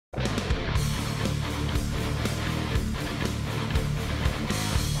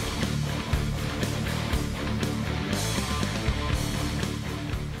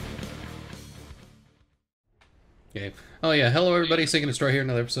Okay. Oh yeah, hello everybody, Seekanddestroy here,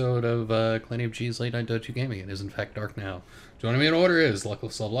 another episode of Clan of G's Late Night Dota Gaming. It is in fact dark now. Joining me in order is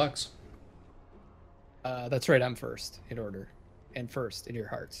Luckless Lovelocks. That's right, I'm first in order. And first in your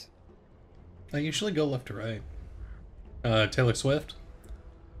hearts. I usually go left to right. Taylor Swift.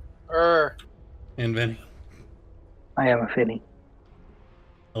 And Vinny. I have a feeling.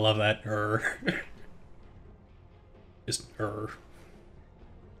 I love that. Just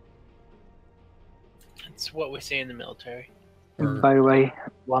It's what we say in the military. By the way,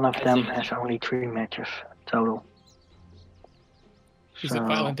 one of them has only 3 matches total. Is it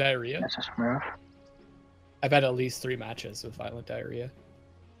violent diarrhea? That's a smurf. I've had at least 3 matches with violent diarrhea.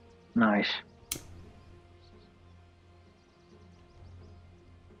 Nice.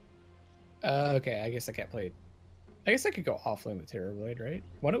 Okay, I guess I can't play. I guess I could go offlane with Terrorblade, right?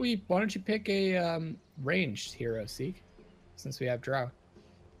 Why don't you pick a ranged hero, Seek? Since we have Drow.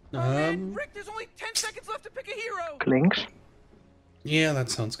 Rick, there's only 10 seconds left to pick a hero. Clinks. Yeah, that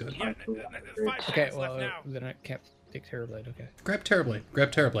sounds good. Yeah, Okay, well then I can't pick Terrorblade. Okay. Grab Terrorblade.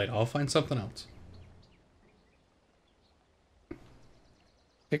 Grab Terrorblade. I'll find something else.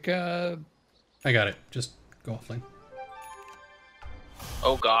 Pick I got it. Just go offlane.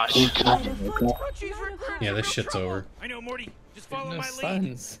 Oh gosh. Yeah, this shit's over. I know, Morty. Just follow no my lead.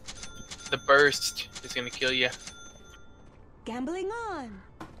 stuns. The burst is gonna kill you. Gambling on.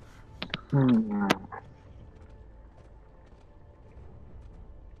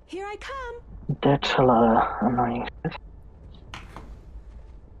 Here I come. That's a lot of annoying.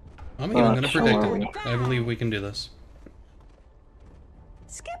 I'm even gonna predict it. I believe we can do this.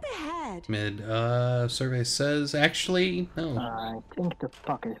 Skip ahead. Mid, survey says, actually, no. I think the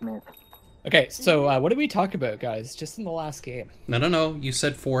fuck is mid. Okay, so what did we talk about, guys? Just in the last game. No. You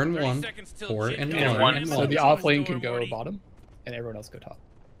said 4 and 30 1. seconds till 4 Jake and gets 1 in. and So 1. the offlane can go bottom, and everyone else go top.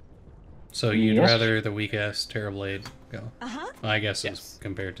 So you'd Yes. rather the weak ass Terrorblade go? Uh-huh. I guess Yes. as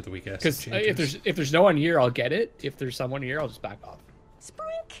compared to the weak ass. Because Enchantress. if there's no one here, I'll get it. If there's someone here, I'll just back off.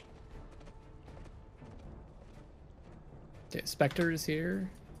 Sprink. Okay, Spectre is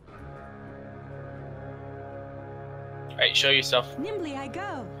here. Alright, show yourself. Nimbly I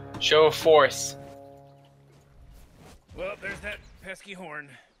go. Show of force. Well, there's that pesky horn.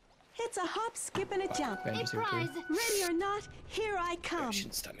 It's a hop, skip, and a jump. Vander's here too. Ready or not, here I come.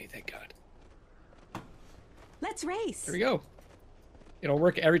 Shouldn't stun me, thank God. Let's race. There we go. It'll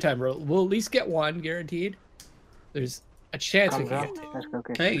work every time. We'll at least get one guaranteed. There's a chance we Comes can up. get two. Let's go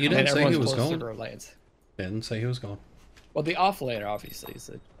get Hey, you And didn't say he everyone's was close to going. the lanes. Didn't say he was going. Well, the offlaner obviously is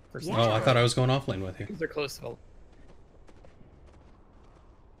the person. Oh, I thought I was going offlane with you. Because they're close to the...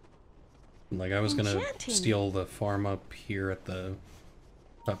 Like I was gonna Enchanting. steal the farm up here at the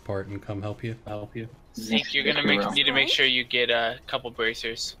top part and come help you. Zeke, you're gonna need to make sure you get a couple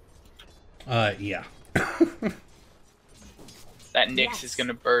bracers. Yeah. That Nyx Yes. is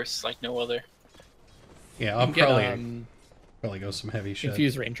gonna burst like no other. Yeah, I'll You can probably get, go some heavy shit.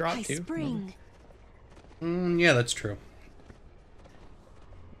 infuse raindrop I too. spring. Yeah, that's true.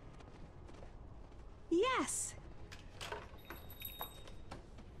 Yes.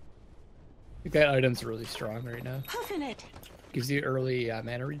 I think that item's really strong right now. Puffin it. Gives you early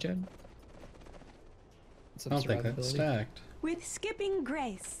mana regen. Some I don't think that's survivability. stacked. With skipping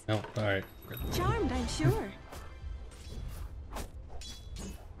grace. Oh, alright. Charmed, I'm sure.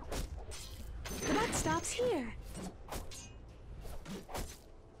 The buck stops here.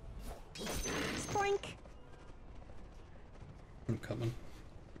 Spoink. I'm coming.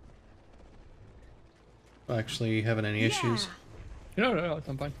 Actually, having any issues? No,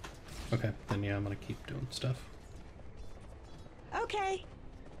 I'm fine. Okay, then yeah, I'm gonna keep doing stuff. Okay.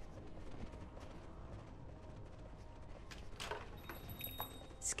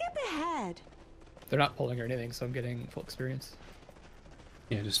 Skip ahead. They're not pulling or anything, so I'm getting full experience.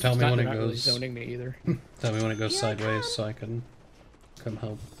 Yeah, just tell me They're when it not really goes. zoning me either. Tell me when it goes Here I sideways come. so I can come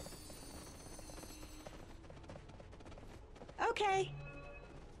help. Okay.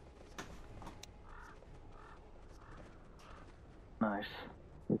 Nice.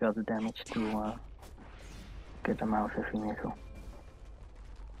 We got the damage to get them out if you need to. I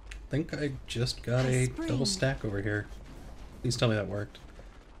think I just got I a spring. double stack over here. Please tell me that worked.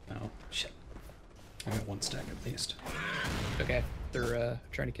 No, shit. I got 1 stack at least. Okay, they're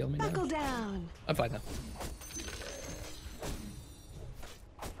trying to kill me now. Buckle down. I'm fine now.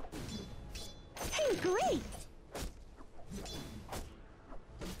 Hey, great.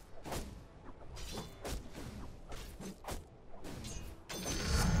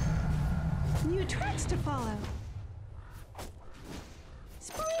 New tracks to follow.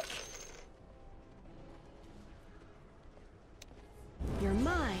 Spoink. You're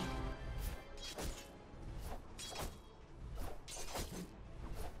mine.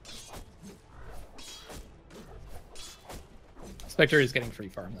 Spectre is getting free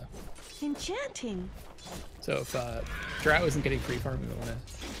farm though. Enchanting. So if Drow isn't getting free farm, we want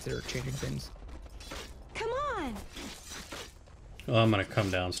to consider changing things. Come on. Well, I'm gonna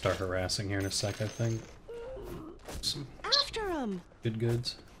come down and start harassing here in a sec, I think. Some After him. good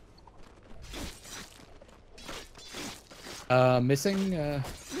goods. Missing, There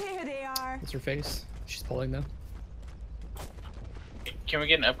they are. what's her face? She's pulling though. Can we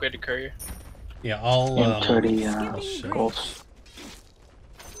get an upgraded courier? Yeah, I'll In 30 Skipping golds.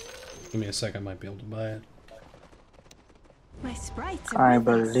 give me a sec, I might be able to buy it. My sprites I are with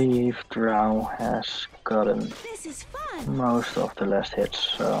us. believe Drow has gotten This is fun. most of the last hits,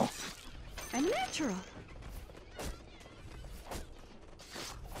 so I'm natural.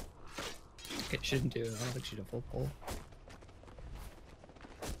 Okay, shouldn't do it. I don't think she'd a full pull.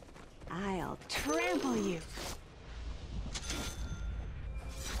 I'll trample you.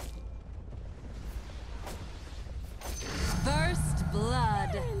 First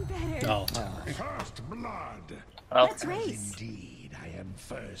blood. I'm better. Oh, First blood. Well, Let's race. Indeed, I am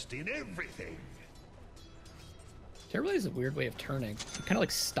first in everything. Terribly is a weird way of turning. It kind of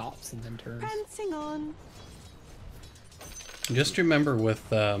like stops and then turns. Prancing on. just remember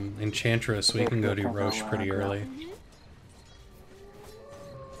with Enchantress, we can go to Roche pretty early.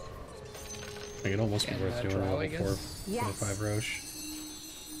 Like, it'd almost be And, worth doing a Drow, I level 4, guess? Yes. 25 Roche.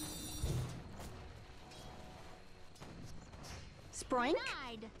 Sproink.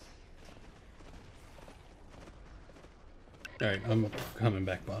 Alright, I'm coming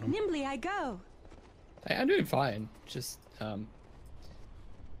back bottom. Nimbly I go. I'm doing fine. Just,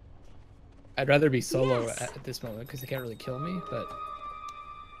 I'd rather be solo Yes. at this moment because they can't really kill me, but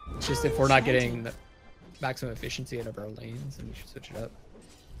it's just if we're not getting the maximum efficiency out of our lanes, then we should switch it up.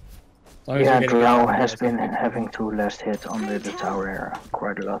 As long as yeah, we're getting Drow the has guys been that- having 2 last hits under the tower area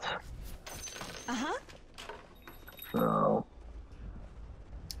quite a lot. Uh-huh. So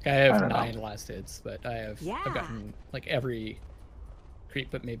I have I don't know. 9 last hits, but I've Yeah. gotten like every creep,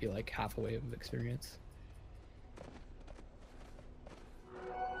 but maybe like half a wave of experience.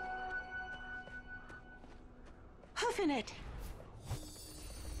 Hoofing it.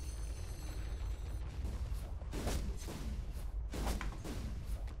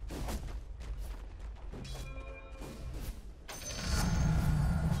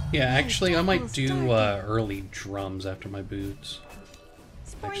 Yeah, actually, I might do early drums after my boots.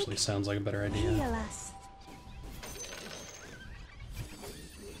 Actually, Sproink. sounds like a better idea. Heal us.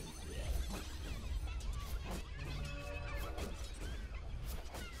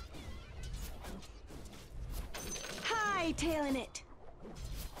 Hightailing it.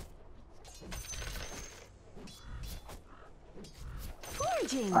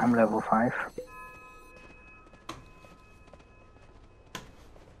 Forging. I'm level 5.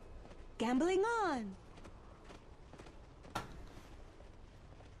 Gambling on.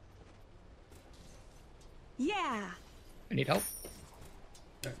 Yeah. I need help.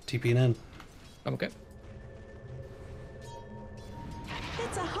 Alright, TPing in. I'm okay.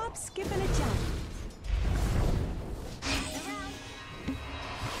 It's a hop, skip, and a jump.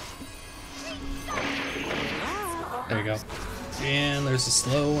 There you go. And there's a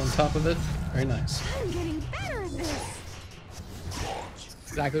slow on top of it. Very nice. I'm getting better at this.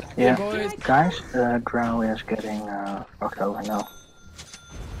 Exactly. Yeah, Boys. guys, Drow is getting fucked over now.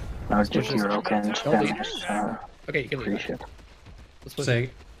 Now just Zero can spam his Okay, you can free leave. shit. Let's put Say, you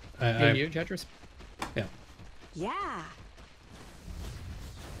and I you, Enchantress. yeah. Yeah.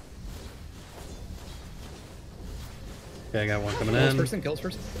 Okay, I got one coming Kills in. person, kills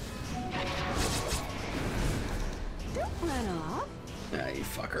person. Don't run off. Ah, you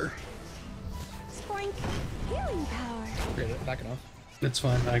fucker. Sproink. Healing power. Great, backing off. It's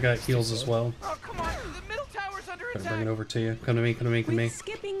fine. I got heals as well. Oh, come on. The middle tower's under Try to attack. bring it over to you. Come to me, come to me, come to me. With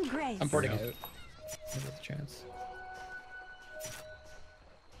skipping grace. I'm porting There out. Maybe there's a chance.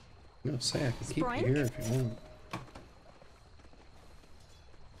 I'm gonna say I can keep you Sproink? here if you want.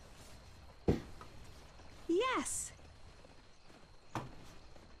 Yes.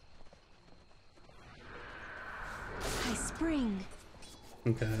 I spring.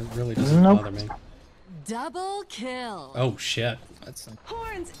 Okay, it really doesn't Nope. bother me. Double kill. Oh shit. That's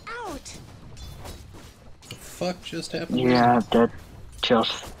Horns out. The fuck just happened? Yeah, that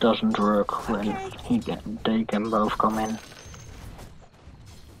just doesn't work when Okay. they can both come in.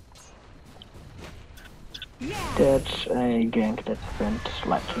 Yeah. That's a gank that went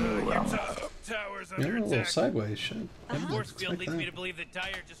slightly wrong. Tower's Yeah, under a little attack. sideways shit. I didn't Force field expect leads me that. to believe that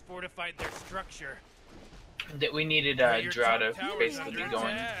Dire just fortified their structure. that we needed Your Drow to top tower's basically be under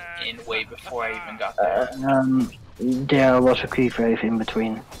going attack. in way before I even got there. There was a creep wave in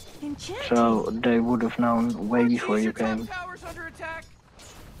between, Enchanting. so they would have known way before you Your top came. tower's under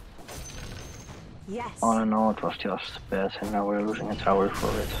Yes. All in all, it was just bad, and now we're losing a tower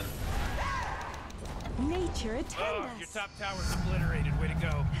for it. Nature attend Oh, us. your top tower's obliterated. Way to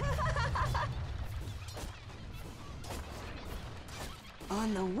go.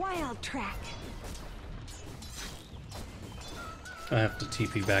 On the wild track. I have to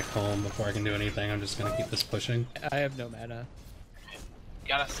TP back home before I can do anything. I'm just gonna keep this pushing. I have no mana.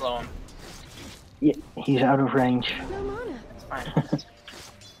 Gotta slow him. Yeah, he's out of range. No mana. It's fine.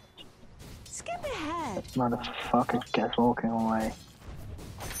 Skip ahead. Motherfucker kept walking away.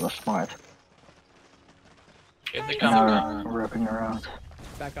 It was smart. Here they Now come. we're ripping around.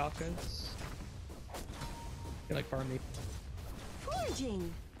 Back off, guys. You're like farm me.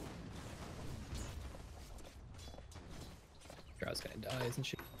 Foraging. Draw's gonna die, isn't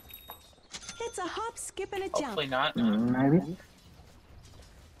she? It's a hop, skip, and a jump. Hopefully not. Maybe?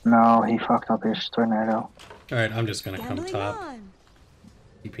 No, he fucked up his tornado. Alright, I'm just gonna come Gambling top. on.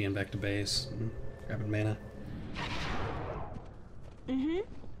 TPing back to base. And grabbing mana. Mm-hmm.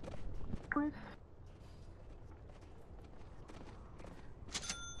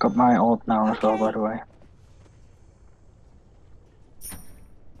 Got my ult now as well, by the way.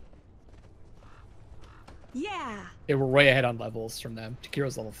 Yeah. Yeah, we're way ahead on levels from them.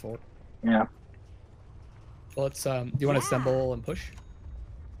 Takiro's level 4. Yeah. Well, let's do you want to assemble and push?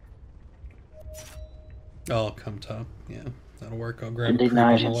 I'll come top. Yeah, that'll work. I'll grab Indeed, creep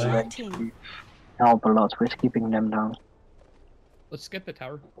nice. on the It's way. like we help a lot with keeping them down. Let's skip the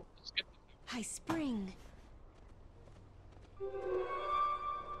tower. Skip. High spring.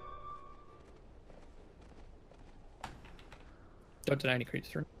 Don't deny any creeps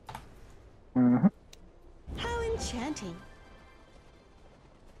turn. Mm-hmm. How enchanting.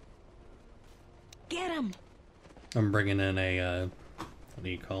 Get him. I'm bringing in a, what do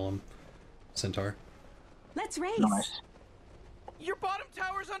you call him? Centaur. Let's race. Nice. Your bottom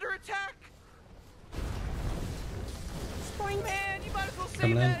tower's under attack. Spring. Man, you might as well save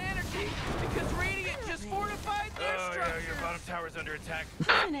Coming in. that energy because Radiant just fortified their structure. Yeah, your bottom tower's under attack.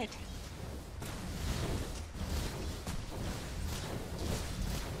 Pushing it.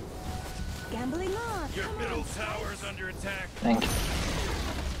 Gambling on. Your Come middle on. tower's under attack. Thank you.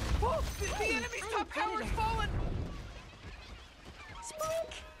 Oh, the enemy's top tower's fallen.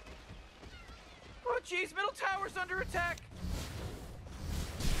 Spike. Oh, jeez, middle tower's under attack.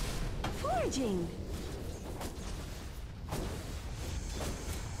 Foraging.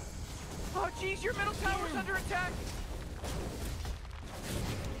 Oh, jeez, your middle tower's under attack.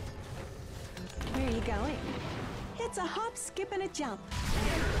 Where are you going? It's a hop, skip, and a jump.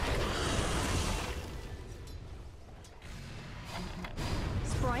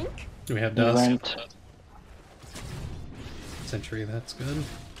 Sprink. Do we have We dust? went. Sentry, that's good.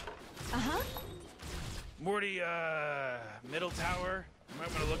 Uh-huh. Morty, middle tower. You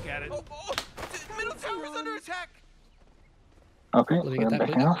might want to look at it. Oh, the middle tower's under attack. Okay, Let me get we're that,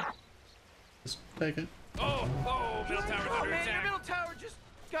 backing please. off. Just take it. Oh, middle tower's Oh, under man, your attack. middle tower just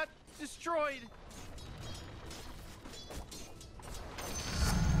got destroyed.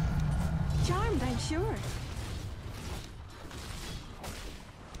 Charmed, I'm sure.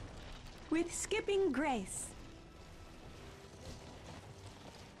 With skipping grace.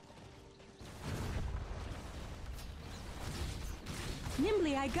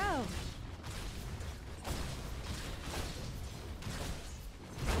 Nimbly I go.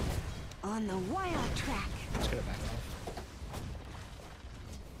 On the wild track. Just gonna back off.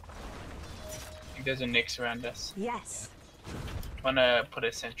 I think there's a Nyx around us. Yes. Wanna put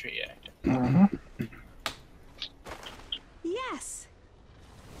a sentry? Yeah. Mm-hmm. Yes.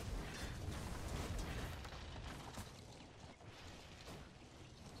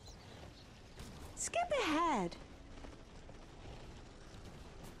 Skip ahead.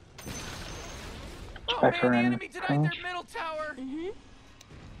 Oh, man, the Spectre and enemy denied their range. middle tower. Mm-hmm.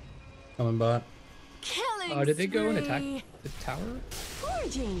 Coming bot. Killing Oh, did they go and attack spree. the tower?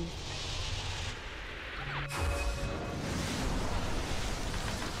 Foraging.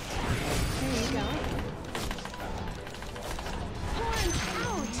 There you go. Horns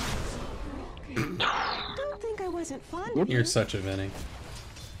out. Don't think I wasn't fond of You're you. such a Vinny.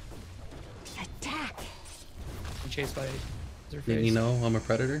 Attack. I'm chased by You know, I'm a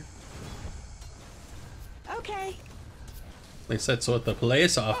predator. Okay. They said so what the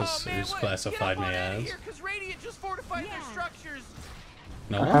police Oh, man, officers what? classified Get me up on out of as. here, 'cause Radiant just fortified their Yeah. structures.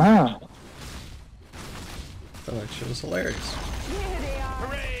 No? Ah, Oh, that shit was hilarious. Here they are.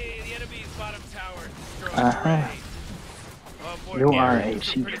 Hooray! The enemy's bottom tower destroyed. Uh-huh. Hooray. Oh boy, You yeah, are there's a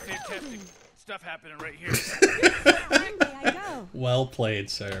some pretty cheater. fantastic stuff happening right here. Nimbly I go. Well played,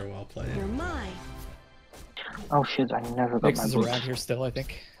 sir. Well played. You're mine. oh shit, I never got Nyx my is boots. around here still, I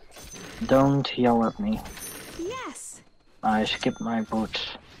think. Don't yell at me. Yes. I skipped my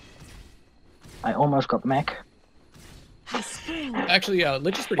boots. I almost got mech. I spring. Actually,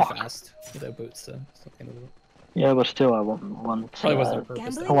 Lich is pretty fast without boots, so it's not the end of the world. Yeah, but still, I want. Probably wasn't on purpose.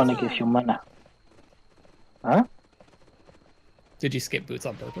 Gambling I want to on. give you mana. Huh? Did you skip boots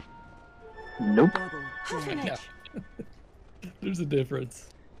on purpose? Nope. Huffing No. it. There's a difference.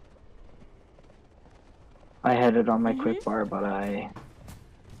 I had it on my quick bar, but I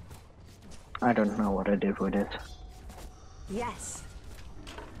don't know what I did with it. Yes.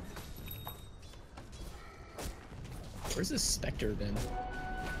 Where's this Spectre been?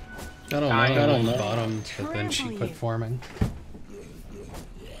 I don't know. Bottom, but then she quit farming.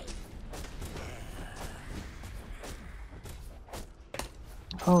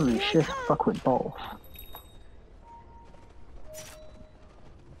 Holy shit! Fuck with balls.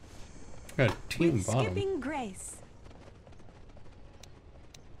 Got a team With bottom. skipping grace.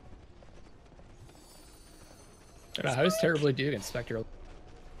 I don't know, how does terribly do against Spectre?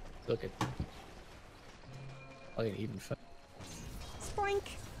 Look at. I'll get even fight. Spoink.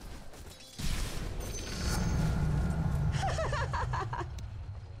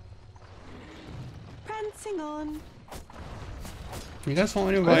 Prancing on. You guys want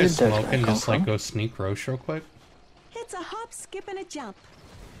Where anybody did that smoke guy and come just like from? go sneak roast real quick? It's a hop, skip, and a jump.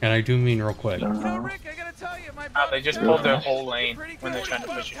 And I do mean real quick. Don't You know, know. Rick, I gotta tell you, my They just brother's pulled their down. whole lane Pretty when they're good. trying to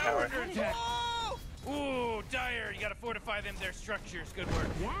push a tower. Oh! Ooh, Dyer, you gotta fortify them their structures. Good work.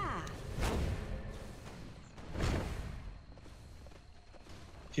 Yeah.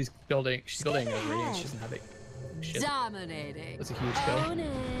 She's building a radiance. She doesn't have it. Shit. Dominating. That's a huge kill.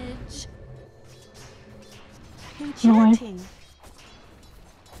 Ownage. Enchanting.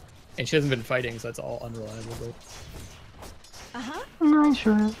 And she hasn't been fighting, so that's all unreliable. Uh-huh. I'm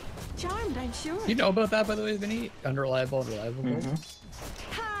sure. Charmed, I'm sure. You know about that, by the way, Vinny? Unreliable, unreliable gold.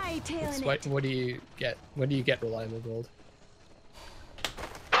 Hi, It's tailing what do you get? When do you get reliable gold?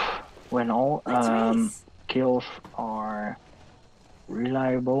 When all Let's race. kills are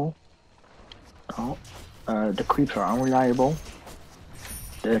reliable. Oh, the creeps are unreliable.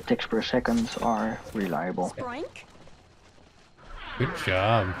 The ticks per second are reliable. Spoink. Good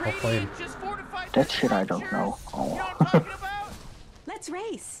job. Well played. Radiant just fortified That their shit I don't structures. know. You know Oh. what I'm talking about? Let's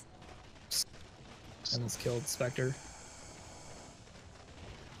race. Almost killed Spectre.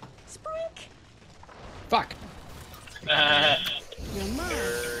 Spoink. Fuck! You're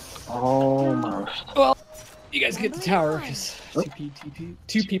mine. Almost. Well, you guys get the tower, because TP.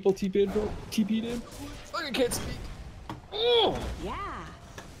 Two people TP'd in. Fuck, I can't speak. Oh! Yeah.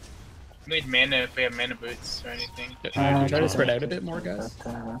 Need mana if we have mana boots or anything. Try to spread out a bit more, guys.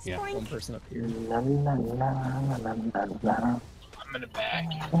 Yeah. One Spoink. person up here. La, la, la, la, la, la, la. I'm gonna back.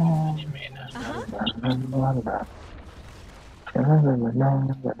 I need mana. Uh-huh.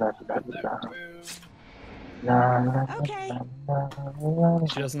 Okay.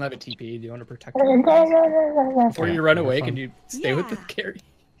 She doesn't have a TP. Do you want to protect her? Before you run away, can you stay with the Yeah. carry?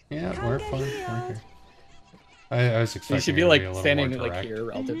 Yeah, Come we're get fine. healed. We're here. I was expecting You should be her to like a little standing more like direct. here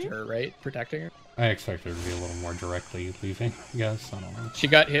relative to her, right? Protecting her. I expect her to be a little more directly leaving. Yes, I don't know. She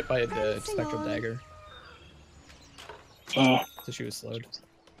got hit by the Prancing spectral on. dagger, Eh, so she was slowed.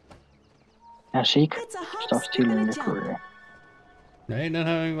 and Seek, It's a hop, stop skip, and stealing a the jump. courier. They didn't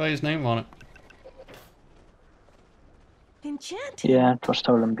have anybody's name on it. Enchanting. Yeah, it was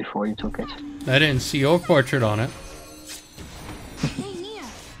stolen before you took it. I didn't see your portrait on it. Hey, Mia.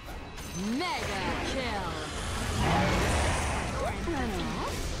 Mega kill. Run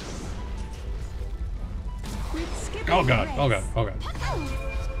off. With skipping Oh god, oh god, grace. oh god.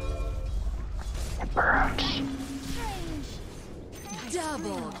 It burns.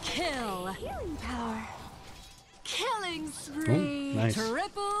 Double kill. Healing power. Killing spree. Ooh, nice.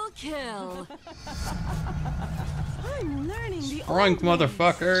 Triple kill. I'm learning the Rank, old ways.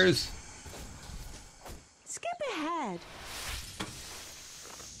 motherfuckers! Skip ahead.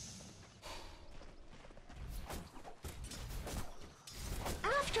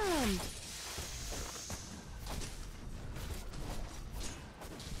 After him.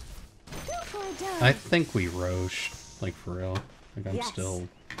 I think we Roche, like for real. Like I'm Yes. still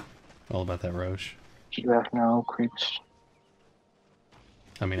all about that Roche. You have no creeps.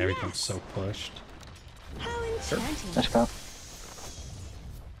 I mean, everything's Yes. so pushed. How enchanting. Let's go.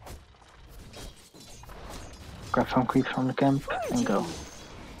 Grab some creeps from the camp and go.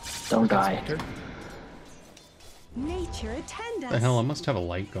 Don't die. Spectre. Nature attend us. The hell, I must have a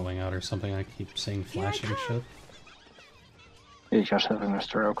light going out or something. I keep seeing Here I flashing come. shit. You're just having a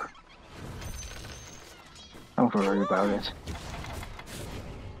stroke. Don't worry about it.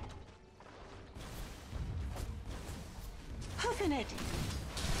 Huffing it.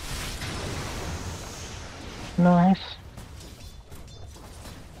 Nice.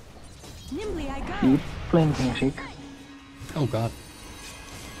 Nimbly I go. Keep blinking, Seek. Oh god.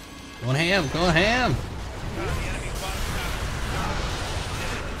 Going ham, going ham!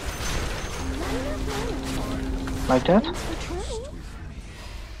 Like that?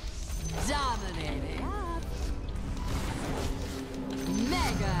 Dominating.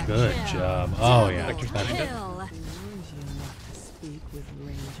 Mega Good kill. job. Oh yeah. Double That's good. kill.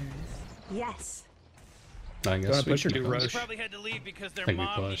 Yes. I Do you guess want to push or we do can Roche? Probably had to leave because their Think we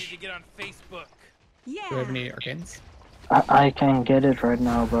mom needed push. to get on Facebook. Yeah. Do we have any arcanes? I can get it right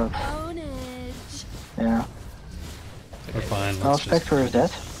now, but Ownage. yeah. We're fine. Oh, Let's just... Spectre is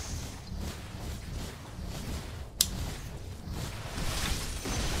dead.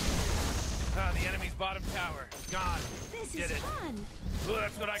 Ah, the enemy's bottom tower. Gone. This Did is it. fun. Well,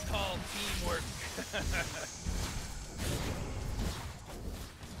 that's what I call teamwork.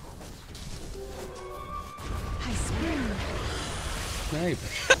 I spring. Maybe.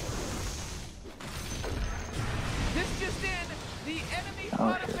 This just in. The enemy's Oh,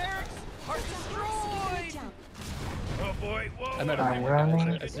 bottom shit. barracks are destroyed. Jump. Oh boy. Whoa. I might have I'm been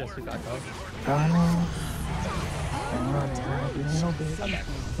running. I suggest we back off. Running. I'm running, running, little bit.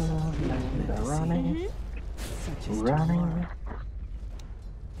 Running. Running.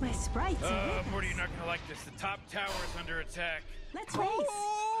 My sprites are with Morty, us. you're not gonna like this. The top tower is under attack. Let's race.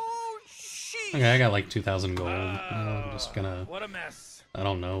 Oh, shit. Okay, I got like 2,000 gold. I'm just gonna... What a mess. I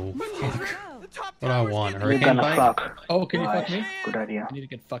don't know. Go. The top What do I tower's want? getting You're Hurricane gonna bike? fuck. Oh, can you fuck me? Good idea. I need to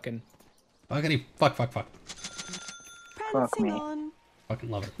get fucking. Fuckity fuck fuck fuck. Prancing me. on. Fucking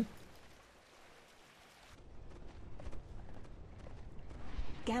love it.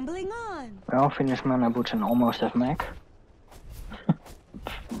 Gambling on. Well, finish mana boots and almost have mech.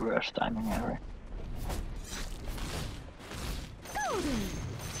 Worst timing ever. Golden.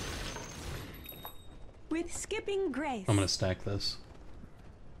 With skipping grace. I'm gonna stack this.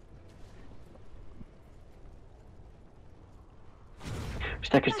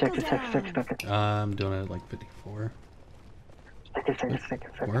 Stack it, stack it, stack it, stack it, stack it. I'm doing it at like 54. Stack it, stack it, stack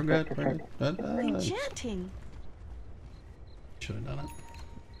it, stack it. We're good. stack it, We're stack good. it. Enchanting. Should have done it.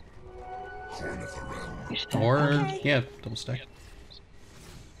 You stack. Or Okay. yeah, double stack.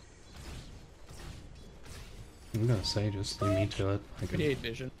 I'm gonna say just leave me to it. I can... 38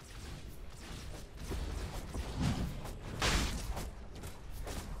 vision.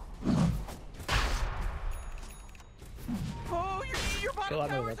 Oh, your bottom Still out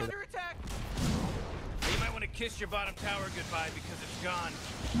of tower's the under attack. You might want to kiss your bottom tower goodbye because it's gone.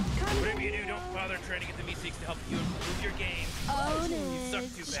 Whatever you do, don't bother trying to get the Meeseeks to help you improve your game. You suck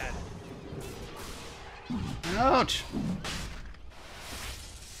Ownage. too bad. Ouch!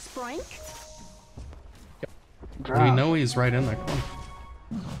 Sprank. We know he's right in that corner.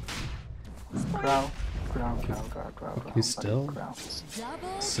 Growl. Growl, growl, growl, growl, growl. He's still Growl.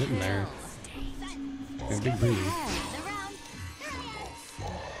 Double sitting there. kill. Big greedy.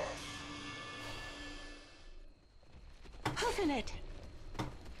 Puffin it.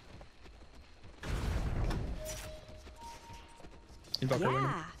 Invoker women.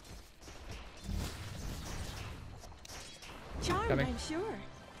 Yeah. Charmed, Coming. I'm sure.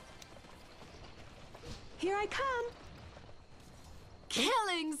 Here I come.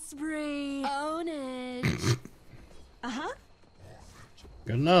 Killing spree. Ownage. Uh-huh.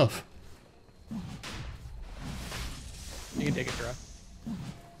 Good enough. You can take it, Kara.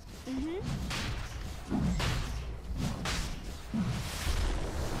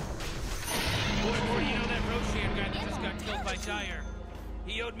 Boy, you know that Roshan guy that just got killed by Dyer?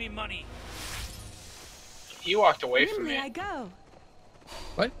 He owed me money. He walked away from Nimbly I it. go.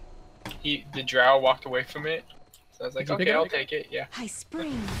 What? The drow walked away from it. So I was like, Did you pick okay, it I'll up? take it. Yeah. I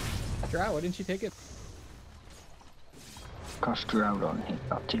spring. Drow, why didn't you take it? Cause Drow don't hit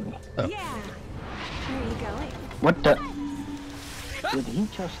up to me. Oh. Yeah. Where are you going? What the? Did he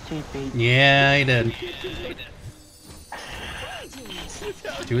just TP? Yeah, he did.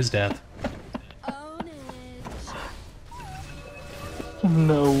 To his death. Ownage.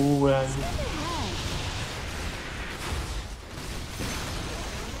 No way.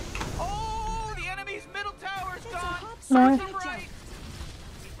 Oh, the enemy's middle tower's gone. Nice. To the right.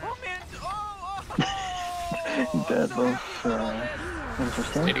 Oh man. Oh. That was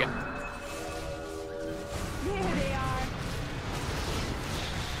interesting. Say it again. There they are.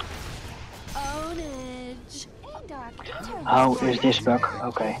 Ownage. Hey, Dark. Winter. How is this bug?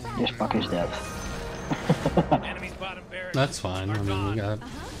 Okay, this bug is dead. Enemy's bottom barracks. That's fine. I mean, we got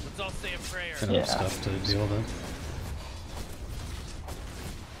Let's all say a prayer. enough Yeah. stuff to deal with.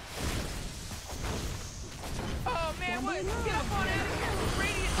 Oh man, what? Get up on it.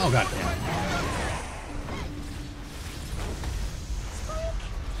 Radiant. Oh god damn.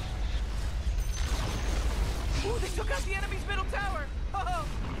 the enemy's middle tower.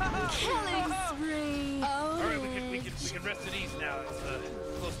 Killing spree. All right, we can rest at ease now. It's a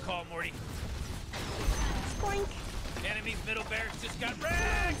close call, Morty. Boink. Enemy's middle barracks just got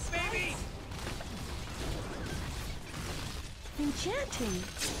wrecked, baby. Enchanting.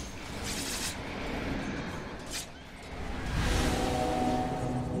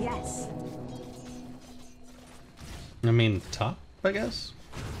 Yes. I mean, top, I guess?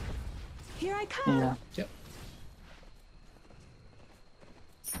 Here I come. Yeah. Yep.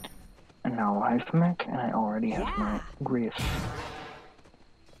 And now I have mech, and I already have my griefs.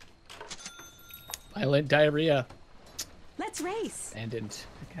 Violent diarrhea. Let's race. And didn't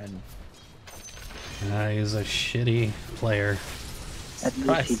again. He's a shitty player. At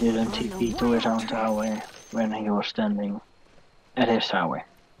least he didn't TP to his own tower when he was standing at his tower.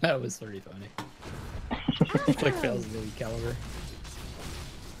 That was pretty funny. Quick fails the caliber.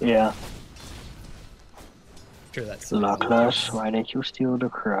 Yeah. Sure, that's Luckless, why did you steal the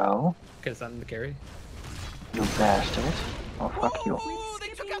crow? because I'm the carry. You bastard. Oh, fuck you. Ooh, they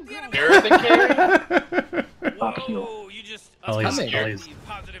took out the enemy. You're the carry? Fuck you. Whoa, you just Oh, he's- Coming. oh, he's-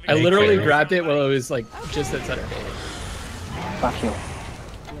 positive I literally carry. grabbed it while it was like just at center. Fuck you.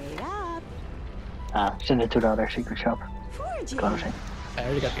 Wait up. Ah, send it to the other secret shop. Foraging. Closing. I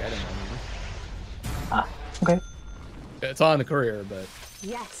already got the item on Ah, okay. me. It's on the courier, but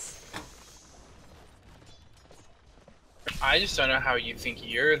Yes. I just don't know how you think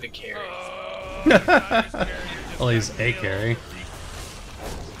you're the carry. Well, he's a carry.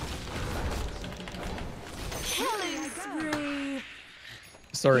 Killing spree.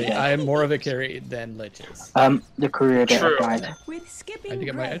 sorry, Yeah. I am more of a carry than Lich is. The courier that True. applied. With skipping I had to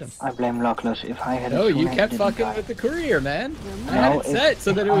get my grace. item. I blame Luckless. If I had No, it you sooner, kept it didn't fucking die. with the courier, man. I No, had it if- set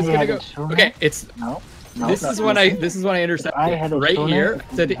so that it if was I gonna had go. it sooner- Okay, it's No. this is when I intercepted I had it right sooner, here. it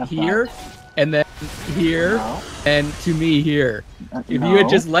Said wouldn't have here, died. and then here, No. and to me here. If you had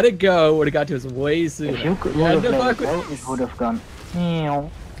just let it go, would have got to us way sooner. If you could You had would to have let fuck it with- go, it would have gone. Meow,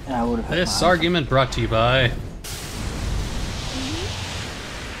 and I would have. This argument brought to you by...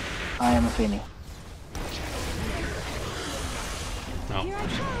 I am a Finny. No. Here I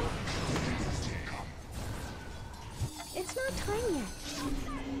come. It's not time yet.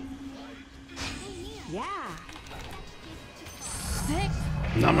 Yeah. Sick.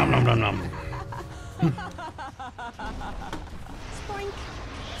 Nom nom nom nom nom. Spoink.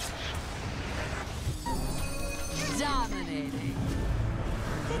 Dominating.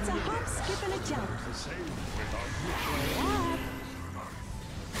 It's a hop, skip, and a jump. Up.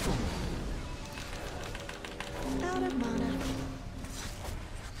 Out of mana.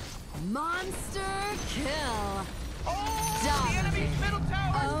 Monster kill. Oh, the enemy's middle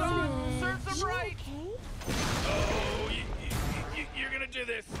tower is gone. Own it. Serves them right. Okay. Oh, you're gonna do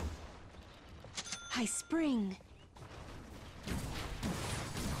this. I spring.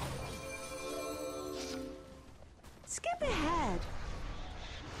 Skip ahead.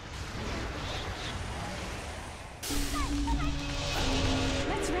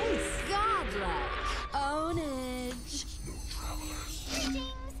 Let's race. Godlike. Ownage.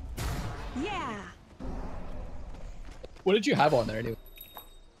 Yeah. What did you have on there anyway?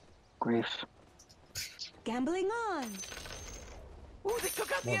 Griefs. Gambling on. Ooh, they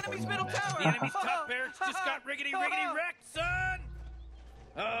took out the enemy's middle tower. The enemy's top barracks just got riggedy wrecked, son.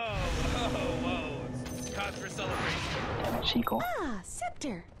 Oh, whoa. It's cause for celebration. Damn it, Sequel. Ah,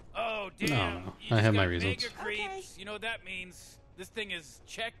 scepter. Oh, damn. No, You I just have my got reasons. mega creeps. Okay. You know what that means? This thing is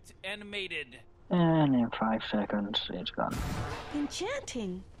checked and mated. And in 5 seconds, it's gone.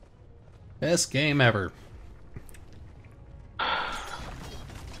 Enchanting. Best game ever.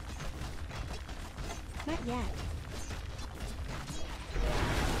 Not yet.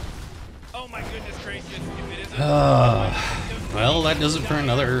 Oh my goodness gracious! If it isn't, Well, that does it for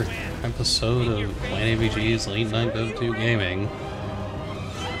another episode of Planet VG's Late Night Dota Gaming. You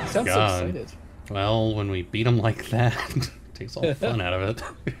sound so God. excited. Well, when we beat him like that, takes all the fun out of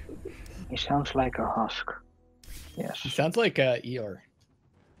it. He sounds like a husk. Yes. It sounds like Eeyore.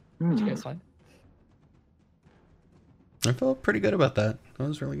 Did you Hmm. guys find? I felt pretty good about that. That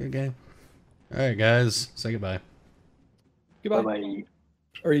was a really good game. Alright, guys, say goodbye. Goodbye. Bye-bye.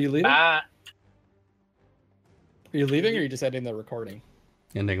 Are you leaving? Bye. Are you leaving, or are you just ending the recording?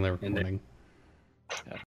 Ending the recording.